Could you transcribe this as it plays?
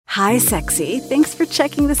Hi, sexy. Thanks for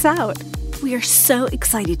checking this out. We are so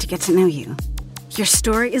excited to get to know you. Your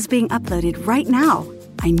story is being uploaded right now.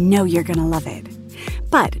 I know you're going to love it.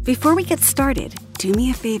 But before we get started, do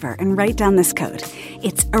me a favor and write down this code.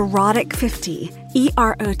 It's erotic50,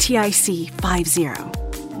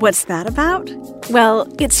 EROTIC50. What's that about?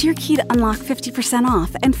 Well, it's your key to unlock 50%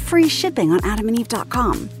 off and free shipping on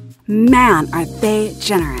adamandeve.com. Man, are they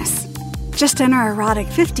generous. Just enter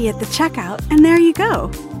erotic50 at the checkout, and there you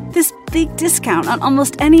go. This big discount on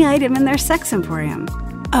almost any item in their sex emporium.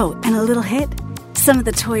 Oh, and a little hit? Some of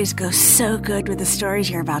the toys go so good with the stories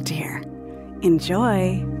you're about to hear.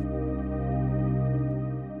 Enjoy.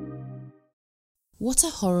 What a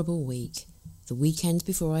horrible week. The weekend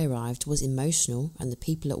before I arrived was emotional, and the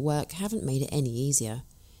people at work haven't made it any easier.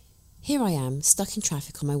 Here I am, stuck in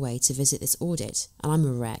traffic on my way to visit this audit, and I'm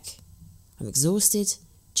a wreck. I'm exhausted,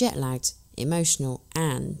 jet-lagged, emotional,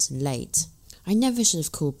 and late. I never should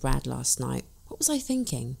have called Brad last night. What was I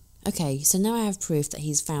thinking? Okay, so now I have proof that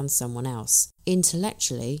he's found someone else.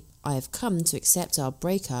 Intellectually, I have come to accept our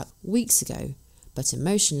breakup weeks ago, but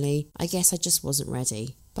emotionally, I guess I just wasn't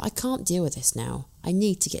ready. But I can't deal with this now. I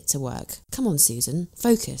need to get to work. Come on, Susan,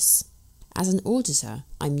 focus. As an auditor,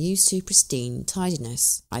 I'm used to pristine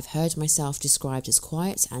tidiness. I've heard myself described as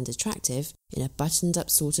quiet and attractive in a buttoned-up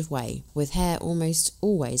sort of way, with hair almost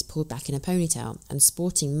always pulled back in a ponytail and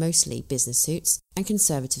sporting mostly business suits and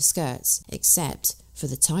conservative skirts, except for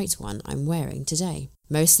the tight one I'm wearing today.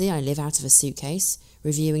 Mostly I live out of a suitcase,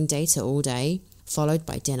 reviewing data all day, followed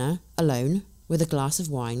by dinner, alone, with a glass of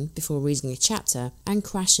wine before reading a chapter and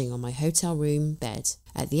crashing on my hotel room bed.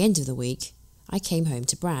 At the end of the week, I came home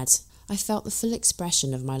to Brad. I felt the full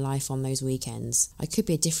expression of my life on those weekends. I could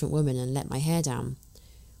be a different woman and let my hair down.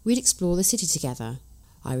 We'd explore the city together.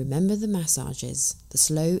 I remember the massages, the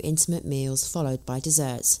slow, intimate meals followed by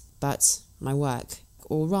desserts, but my work,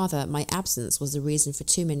 or rather my absence, was the reason for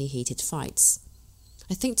too many heated fights.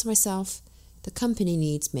 I think to myself, the company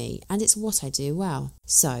needs me, and it's what I do well.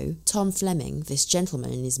 So, Tom Fleming, this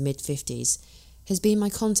gentleman in his mid-50s, has been my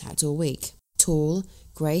contact all week. Tall,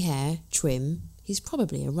 grey hair, trim, he's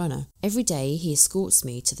probably a runner. Every day he escorts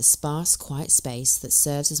me to the sparse, quiet space that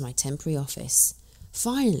serves as my temporary office.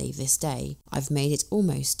 Finally, this day, I've made it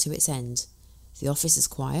almost to its end. The office is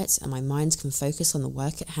quiet, and my mind can focus on the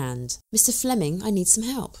work at hand. Mr. Fleming, I need some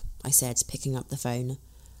help, I said, picking up the phone.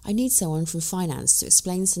 I need someone from finance to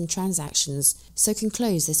explain some transactions so I can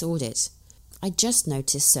close this audit. I just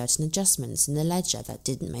noticed certain adjustments in the ledger that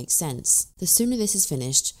didn't make sense. The sooner this is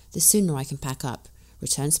finished, the sooner I can pack up,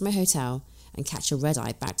 return to my hotel, and catch a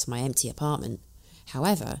red-eye back to my empty apartment.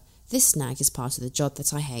 However, this snag is part of the job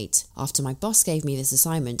that I hate. After my boss gave me this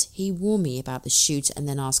assignment, he warned me about the shoot and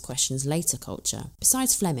then ask questions later culture.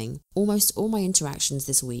 Besides Fleming, almost all my interactions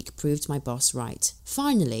this week proved my boss right.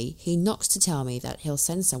 Finally, he knocks to tell me that he'll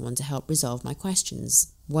send someone to help resolve my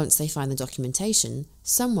questions. Once they find the documentation,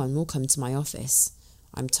 someone will come to my office.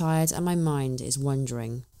 I'm tired and my mind is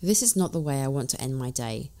wandering. This is not the way I want to end my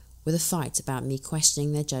day, with a fight about me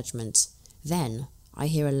questioning their judgment. Then, I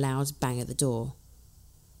hear a loud bang at the door.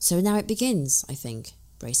 So now it begins, I think,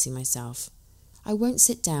 bracing myself. I won't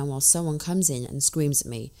sit down while someone comes in and screams at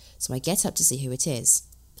me, so I get up to see who it is.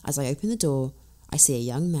 As I open the door, I see a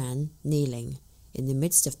young man kneeling, in the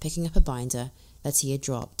midst of picking up a binder that he had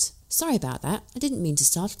dropped. Sorry about that, I didn't mean to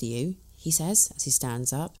startle you, he says as he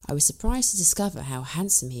stands up. I was surprised to discover how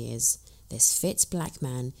handsome he is. This fit black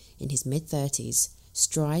man in his mid-30s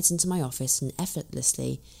strides into my office and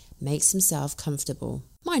effortlessly makes himself comfortable.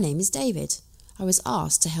 My name is David. I was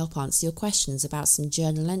asked to help answer your questions about some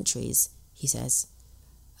journal entries, he says.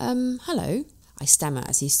 Hello, I stammer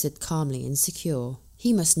as he stood calmly and secure.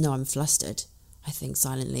 He must know I'm flustered, I think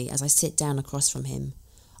silently as I sit down across from him.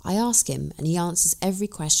 I ask him and he answers every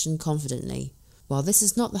question confidently. While this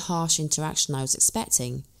is not the harsh interaction I was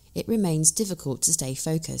expecting, it remains difficult to stay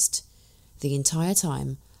focused. The entire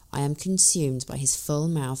time, I am consumed by his full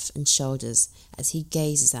mouth and shoulders as he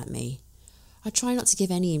gazes at me. I try not to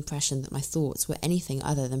give any impression that my thoughts were anything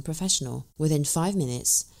other than professional. Within 5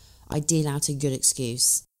 minutes, I deal out a good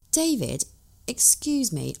excuse. David,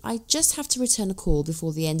 excuse me, I just have to return a call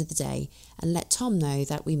before the end of the day and let Tom know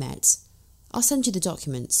that we met. I'll send you the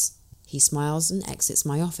documents. He smiles and exits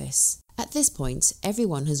my office. At this point,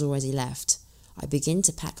 everyone has already left. I begin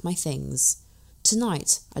to pack my things.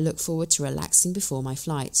 Tonight, I look forward to relaxing before my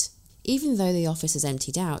flight. Even though the office is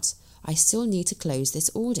emptied out, I still need to close this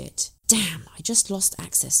audit. Damn, I just lost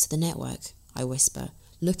access to the network, I whisper,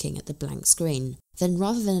 looking at the blank screen. Then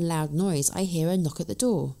rather than a loud noise, I hear a knock at the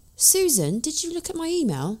door. Susan, did you look at my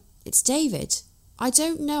email? It's David. I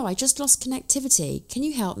don't know, I just lost connectivity. Can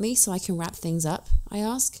you help me so I can wrap things up? I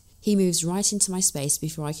ask. He moves right into my space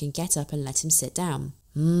before I can get up and let him sit down.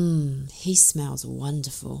 He smells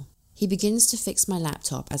wonderful. He begins to fix my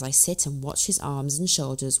laptop as I sit and watch his arms and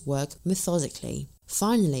shoulders work methodically.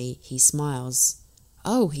 Finally, he smiles.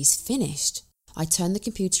 Oh, he's finished. I turn the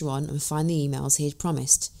computer on and find the emails he had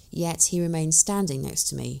promised, yet he remains standing next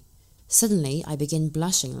to me. Suddenly, I begin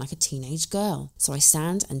blushing like a teenage girl, so I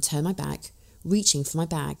stand and turn my back, reaching for my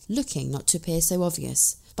bag, looking not to appear so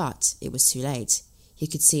obvious, but it was too late. He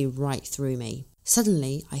could see right through me.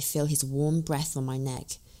 Suddenly, I feel his warm breath on my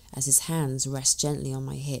neck as his hands rest gently on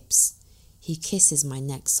my hips. He kisses my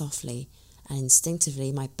neck softly, and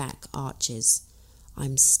instinctively my back arches.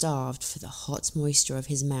 I'm starved for the hot moisture of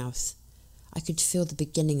his mouth. I could feel the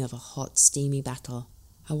beginning of a hot, steamy battle.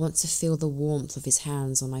 I want to feel the warmth of his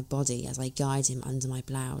hands on my body as I guide him under my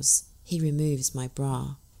blouse. He removes my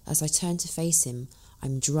bra. As I turn to face him,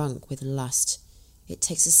 I'm drunk with lust. It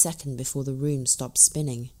takes a second before the room stops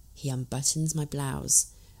spinning. He unbuttons my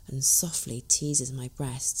blouse and softly teases my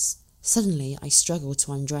breasts. Suddenly, I struggle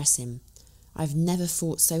to undress him. I've never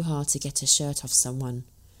fought so hard to get a shirt off someone.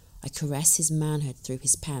 I caress his manhood through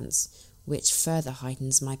his pants, which further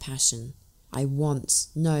heightens my passion. I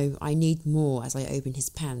need more as I open his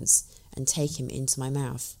pants and take him into my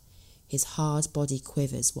mouth. His hard body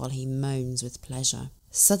quivers while he moans with pleasure.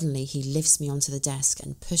 Suddenly, he lifts me onto the desk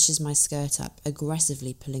and pushes my skirt up,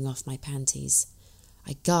 aggressively pulling off my panties.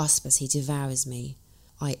 I gasp as he devours me.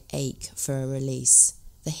 I ache for a release.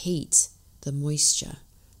 The heat, the moisture,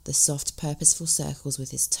 the soft purposeful circles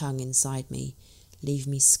with his tongue inside me leave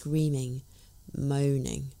me screaming,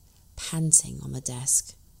 moaning, panting on the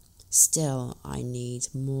desk. Still, I need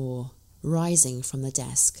more. Rising from the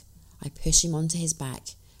desk, I push him onto his back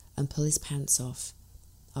and pull his pants off.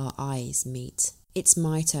 Our eyes meet. It's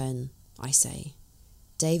my turn, I say.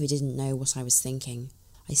 David didn't know what I was thinking.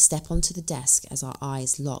 I step onto the desk as our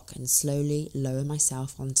eyes lock and slowly lower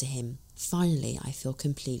myself onto him. Finally, I feel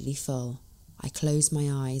completely full. I close my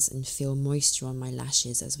eyes and feel moisture on my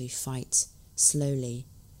lashes as we fight, slowly,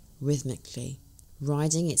 rhythmically.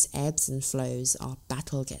 Riding its ebbs and flows, our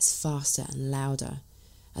battle gets faster and louder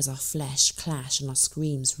as our flesh clash and our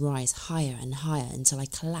screams rise higher and higher until I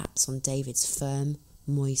collapse on David's firm,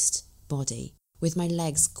 moist body. With my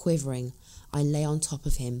legs quivering, I lay on top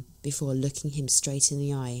of him before looking him straight in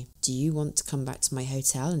the eye. Do you want to come back to my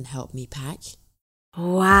hotel and help me pack?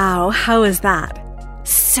 Wow, how is that?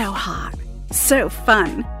 So hot. So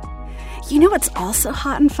fun. You know what's also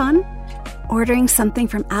hot and fun? Ordering something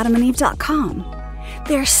from AdamandEve.com.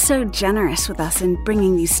 They're so generous with us in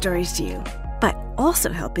bringing these stories to you, but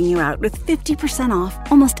also helping you out with 50%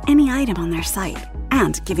 off almost any item on their site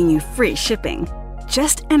and giving you free shipping.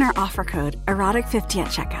 Just enter offer code erotic50 at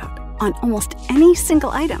checkout on almost any single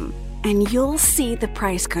item, and you'll see the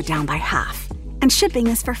price go down by half. And shipping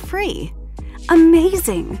is for free.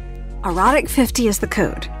 Amazing! Erotic50 is the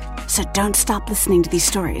code. So don't stop listening to these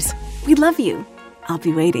stories. We love you. I'll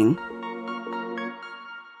be waiting.